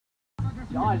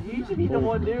John, you should be the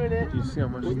one doing it. Do you see how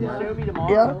much? Will you show me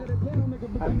tomorrow?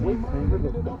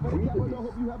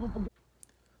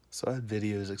 So I had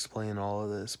videos explaining all of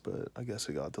this, but I guess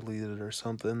it got deleted or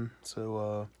something.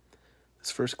 So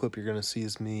this first clip you're gonna see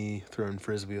is me throwing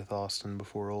frisbee with Austin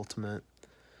before Ultimate,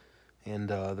 and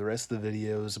the rest of the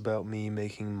video is about me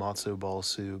making matzo ball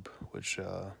soup, which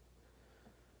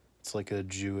it's like a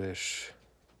Jewish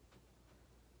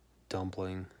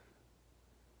dumpling.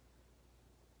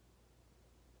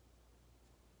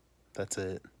 That's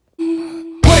it.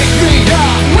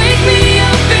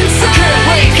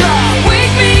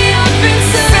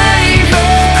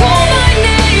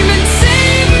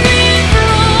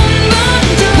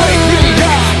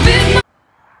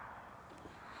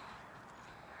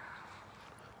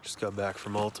 Just got back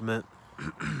from Ultimate.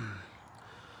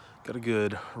 Got a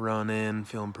good run in,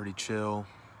 feeling pretty chill.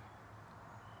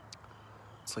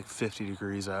 It's like 50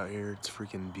 degrees out here. It's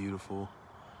freaking beautiful.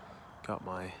 Got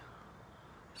my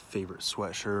favorite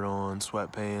sweatshirt on,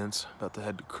 sweatpants. About to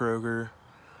head to Kroger.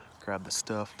 Grab the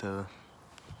stuff to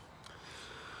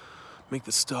make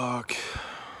the stock.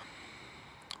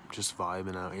 I'm just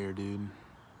vibing out here, dude.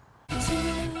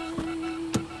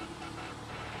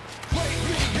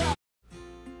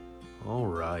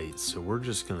 Alright, so we're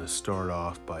just gonna start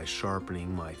off by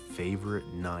sharpening my favorite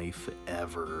knife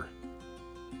ever.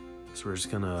 So we're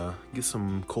just gonna get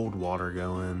some cold water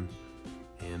going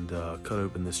and cut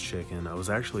open this chicken. I was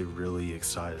actually really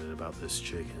excited about this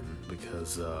chicken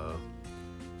because it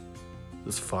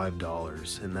was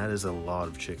 $5, and that is a lot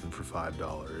of chicken for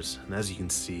 $5. And as you can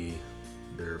see,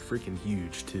 they're freaking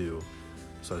huge too.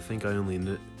 So I think I only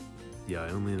ended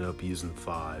up using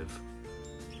 5.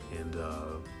 And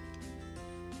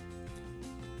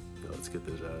let's get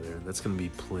those out of there. That's gonna be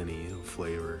plenty of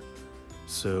flavor.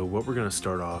 So what we're gonna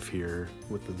start off here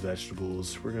with the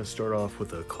vegetables, we're gonna start off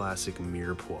with a classic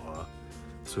mirepoix.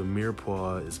 So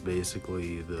mirepoix is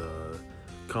basically the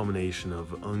combination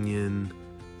of onion,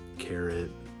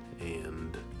 carrot,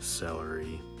 and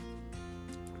celery.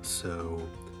 So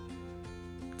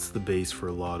it's the base for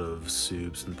a lot of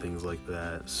soups and things like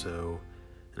that. So,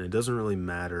 and it doesn't really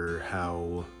matter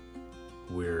how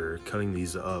we're cutting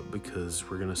these up because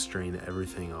we're gonna strain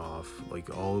everything off. Like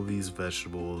all of these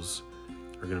vegetables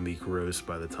are gonna be gross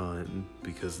by the time,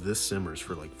 because this simmers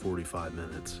for like 45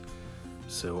 minutes.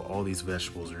 So all these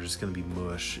vegetables are just gonna be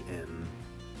mush and,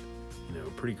 you know,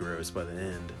 pretty gross by the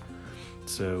end.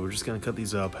 So we're just gonna cut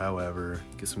these up, however,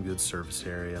 get some good surface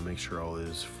area, make sure all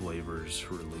those flavors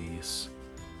release.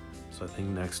 So I think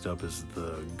next up is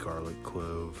the garlic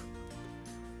clove.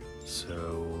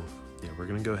 So yeah, we're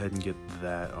gonna go ahead and get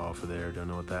that off of there. Don't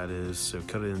know what that is. So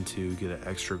cut it in two, get an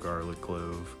extra garlic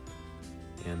clove,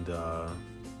 and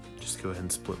just go ahead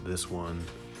and split this one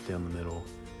down the middle.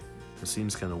 It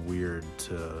seems kind of weird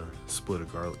to split a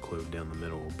garlic clove down the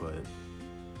middle, but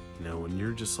you know, when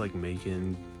you're just like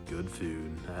making good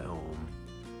food at home,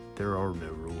 there are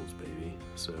no rules, baby.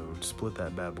 So split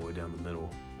that bad boy down the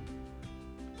middle.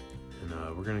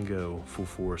 And we're gonna go full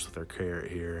force with our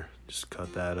carrot here. Just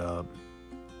cut that up.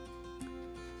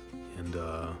 And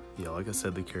yeah, like I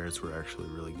said, the carrots were actually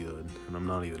really good, and I'm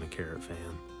not even a carrot fan.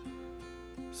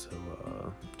 So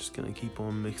just gonna keep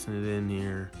on mixing it in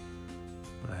here.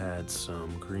 I had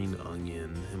some green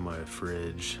onion in my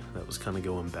fridge that was kind of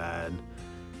going bad.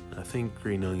 And I think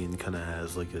green onion kind of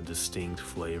has like a distinct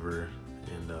flavor,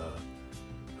 and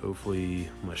hopefully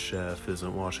my chef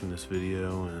isn't watching this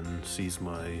video and sees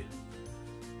my,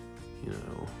 you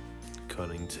know,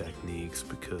 cutting techniques,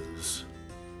 because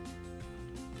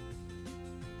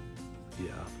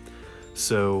yeah.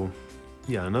 So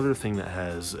yeah, another thing that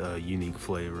has a unique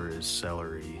flavor is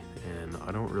celery, and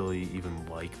I don't really even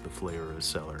like the flavor of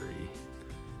celery.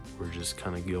 We're just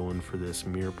kind of going for this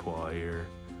mirepoix here,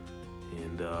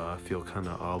 and I feel kind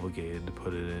of obligated to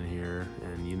put it in here.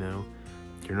 And you know,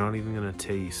 you're not even gonna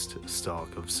taste a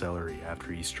stalk of celery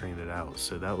after you strain it out,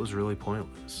 so that was really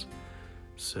pointless.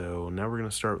 So now we're gonna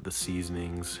start with the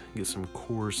seasonings. Get some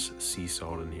coarse sea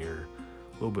salt in here,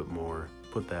 a little bit more.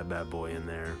 Put that bad boy in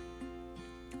there.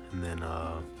 And then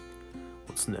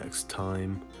what's next?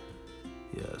 Thyme.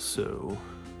 Yeah, so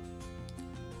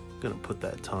gonna put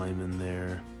that thyme in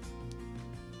there.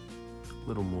 A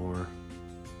little more,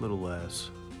 a little less.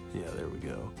 Yeah, there we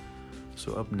go.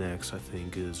 So up next, I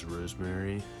think, is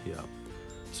rosemary. Yeah.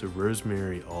 So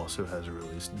rosemary also has a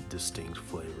really distinct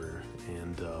flavor,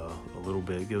 and a little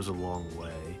bit, it goes a long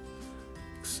way.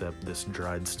 Except this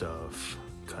dried stuff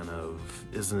kind of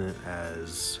isn't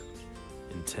as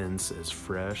intense as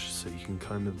fresh, so you can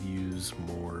kind of use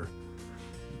more.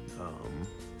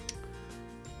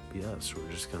 Yeah, so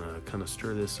we're just gonna kind of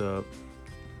stir this up,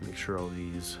 Make sure all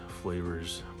these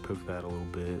flavors, poke that a little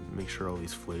bit, make sure all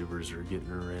these flavors are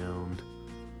getting around.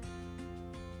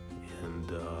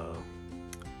 And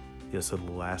yeah, so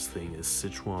the last thing is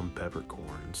Sichuan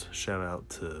peppercorns. Shout out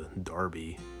to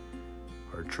Darby.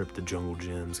 Our trip to Jungle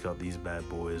Jim's got these bad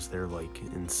boys. They're like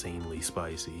insanely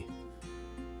spicy.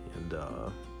 And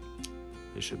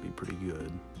it should be pretty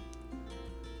good.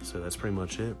 So that's pretty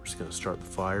much it. We're just gonna start the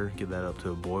fire, get that up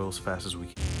to a boil as fast as we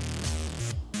can.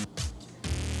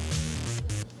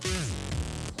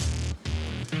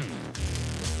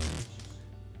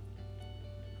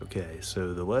 Okay,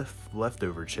 so the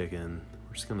leftover chicken,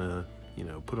 we're just gonna,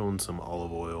 put on some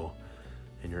olive oil,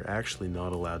 and you're actually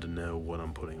not allowed to know what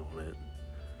I'm putting on it.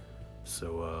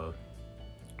 So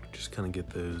just kind of get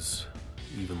those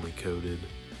evenly coated.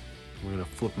 We're gonna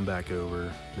flip them back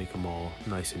over, make them all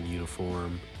nice and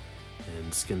uniform,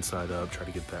 and skin side up, try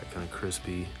to get that kind of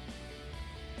crispy.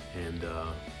 And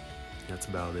that's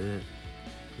about it.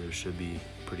 Those should be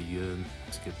pretty good.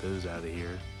 Let's get those out of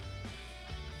here.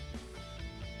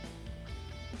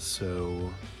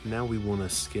 So now we want to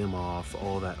skim off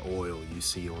all that oil you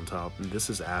see on top. And this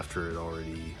is after it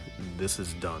already, this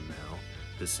is done now.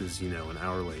 This is, an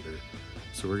hour later.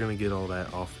 So we're going to get all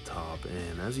that off the top.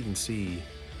 And as you can see,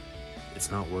 it's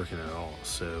not working at all.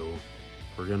 So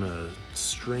we're going to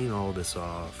strain all this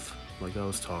off. Like I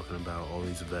was talking about, all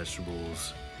these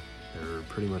vegetables, they're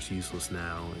pretty much useless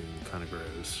now and kind of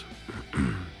gross.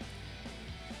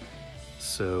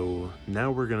 So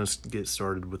now we're gonna get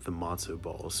started with the matzo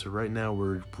balls. So right now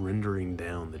we're rendering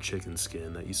down the chicken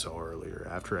skin that you saw earlier.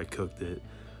 After I cooked it,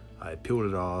 I peeled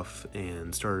it off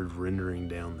and started rendering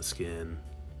down the skin.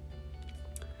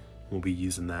 We'll be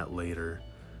using that later.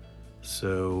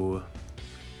 So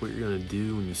what you're gonna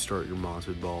do when you start your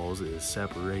matzo balls is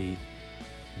separate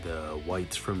the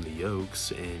whites from the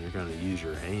yolks, and you're gonna use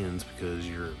your hands because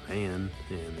you're a man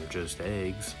and they're just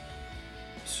eggs.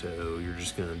 So you're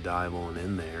just gonna dive on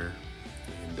in there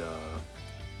and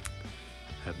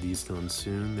have these done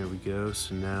soon. There we go.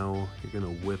 So now you're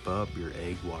gonna whip up your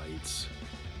egg whites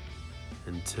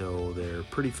until they're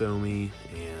pretty foamy,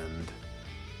 and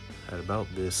at about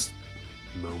this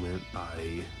moment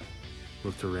I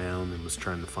looked around and was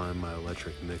trying to find my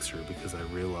electric mixer because I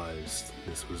realized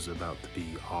this was about to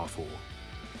be awful.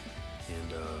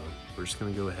 And we're just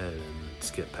gonna go ahead and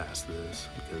skip past this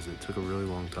because it took a really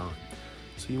long time.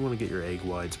 So you want to get your egg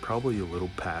whites probably a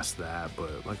little past that,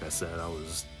 but like I said, I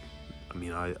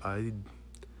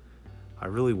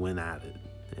really went at it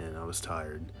and I was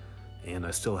tired, and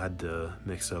I still had to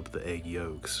mix up the egg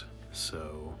yolks.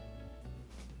 So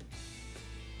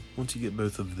once you get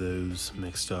both of those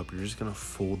mixed up, you're just gonna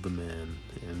fold them in,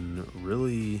 and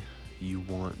really you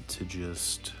want to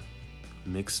just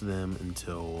mix them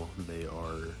until they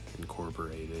are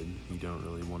incorporated. You don't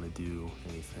really want to do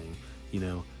anything,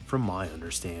 from my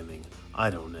understanding. I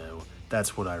don't know,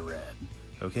 that's what I read,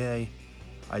 okay?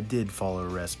 I did follow a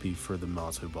recipe for the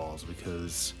matzo balls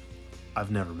because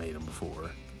I've never made them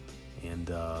before. And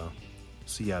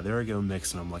so yeah, there I go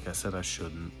mixing them like I said I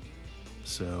shouldn't.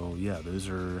 So yeah, those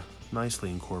are nicely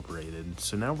incorporated.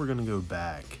 So now we're gonna go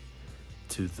back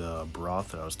to the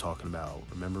broth that I was talking about.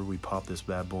 Remember, we popped this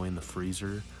bad boy in the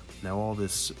freezer? Now all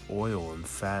this oil and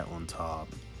fat on top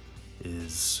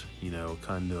is,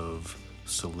 kind of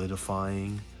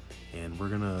solidifying, and we're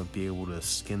gonna be able to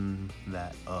skin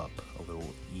that up a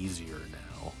little easier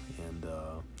now. And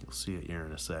you'll see it here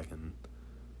in a second.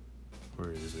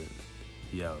 Where is it?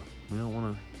 Yeah, we don't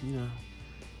want to,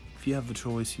 if you have the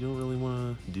choice, you don't really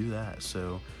want to do that.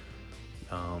 So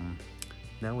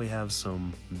now we have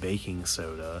some baking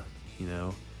soda.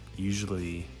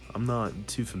 Usually I'm not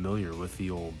too familiar with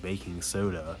the old baking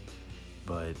soda,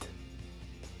 but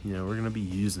we're gonna be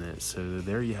using it. So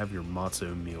there you have your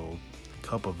matzo meal,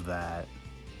 cup of that,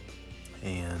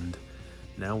 and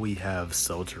now we have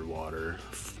seltzer water.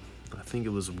 I think it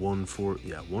was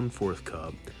 1/4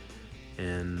 cup,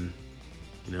 and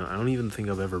I don't even think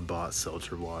I've ever bought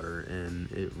seltzer water,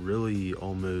 and it really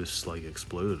almost like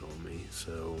exploded on me.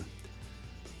 So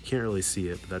you can't really see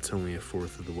it, but that's only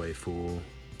 1/4 of the way full.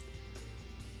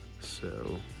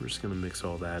 So we're just gonna mix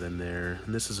all that in there.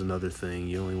 And this is another thing,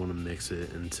 you only want to mix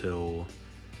it until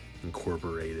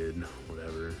incorporated,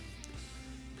 whatever,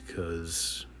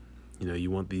 because you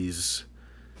want these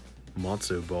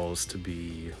matzo balls to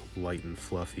be light and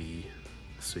fluffy.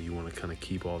 So you want to kind of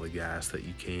keep all the gas that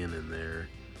you can in there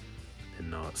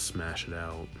and not smash it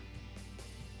out.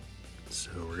 So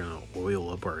we're gonna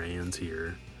oil up our hands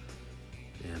here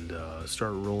and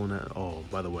start rolling it. Oh,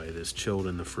 by the way, this chilled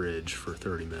in the fridge for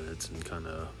 30 minutes and kind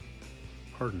of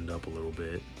hardened up a little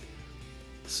bit.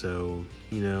 So,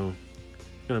 no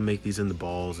gonna make these into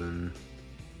balls, and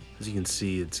as you can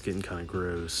see, it's getting kind of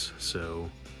gross. So,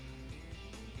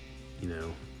 you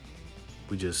know,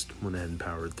 we just went ahead and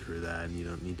powered through that, and you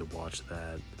don't need to watch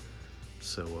that.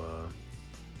 So,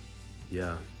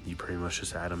 yeah, you pretty much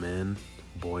just add them in,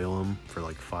 boil them for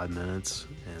like 5 minutes,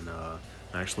 and I'm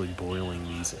actually boiling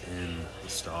these in the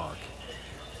stock.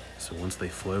 So once they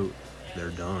float,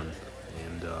 they're done.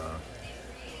 And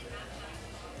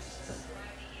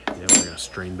yeah, we're gonna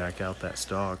strain back out that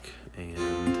stock, and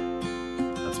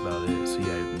that's about it. So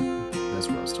yeah, that's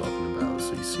what I was talking about.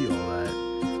 So you see all that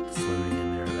floating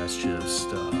in there, that's just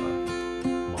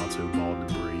matzo ball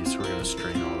debris. So we're gonna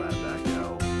strain all that back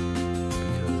out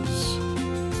because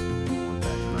we want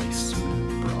that nice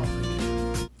smooth broth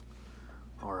again.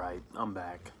 All right, I'm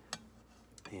back,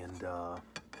 and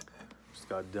just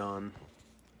got done.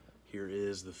 Here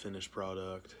is the finished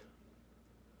product.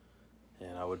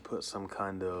 And I would put some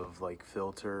kind of like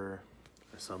filter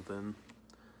or something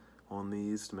on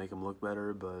these to make them look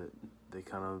better, but they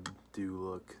kind of do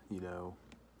look, you know,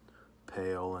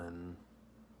 pale and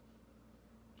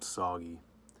soggy.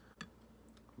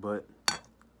 But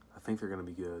I think they're gonna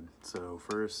be good. So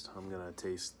first I'm gonna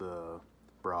taste the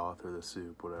broth or the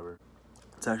soup, whatever.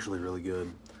 It's actually really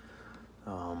good.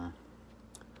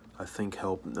 I think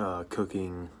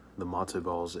cooking the matzo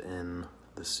balls in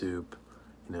the soup,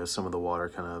 you know, some of the water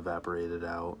kind of evaporated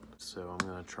out. So I'm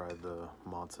gonna try the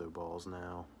matzo balls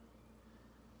now.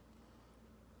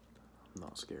 I'm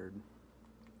not scared.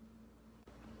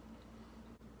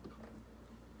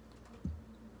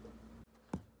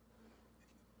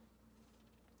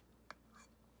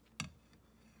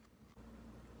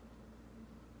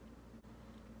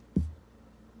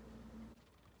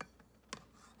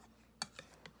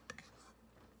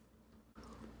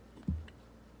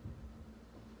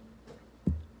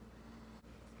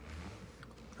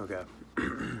 Okay,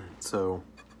 so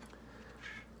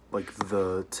like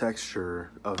the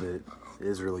texture of it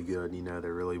is really good. You know,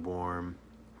 they're really warm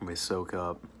and they soak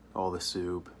up all the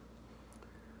soup.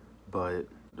 But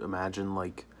imagine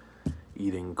like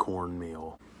eating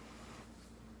cornmeal.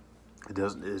 It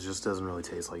just doesn't really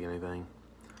taste like anything.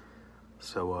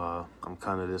 So I'm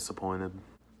kind of disappointed.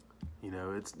 You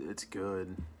know, it's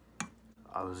good.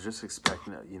 I was just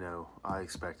expecting it, you know, I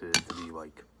expected it to be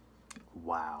like,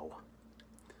 wow.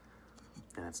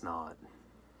 And it's not.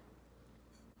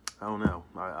 I don't know.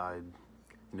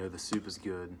 You know, the soup is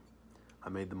good. I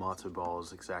made the matzo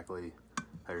balls exactly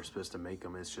how you're supposed to make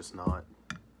them. It's just not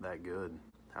that good.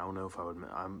 I don't know if I would.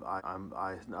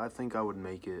 I think I would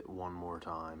make it one more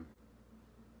time.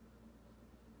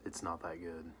 It's not that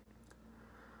good.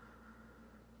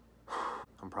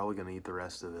 I'm probably gonna eat the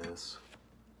rest of this.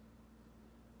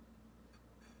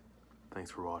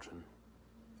 Thanks for watching.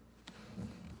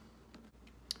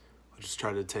 I just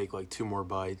tried to take like 2 more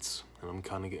bites, and I'm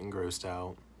kind of getting grossed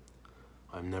out.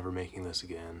 I'm never making this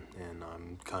again, and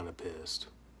I'm kind of pissed.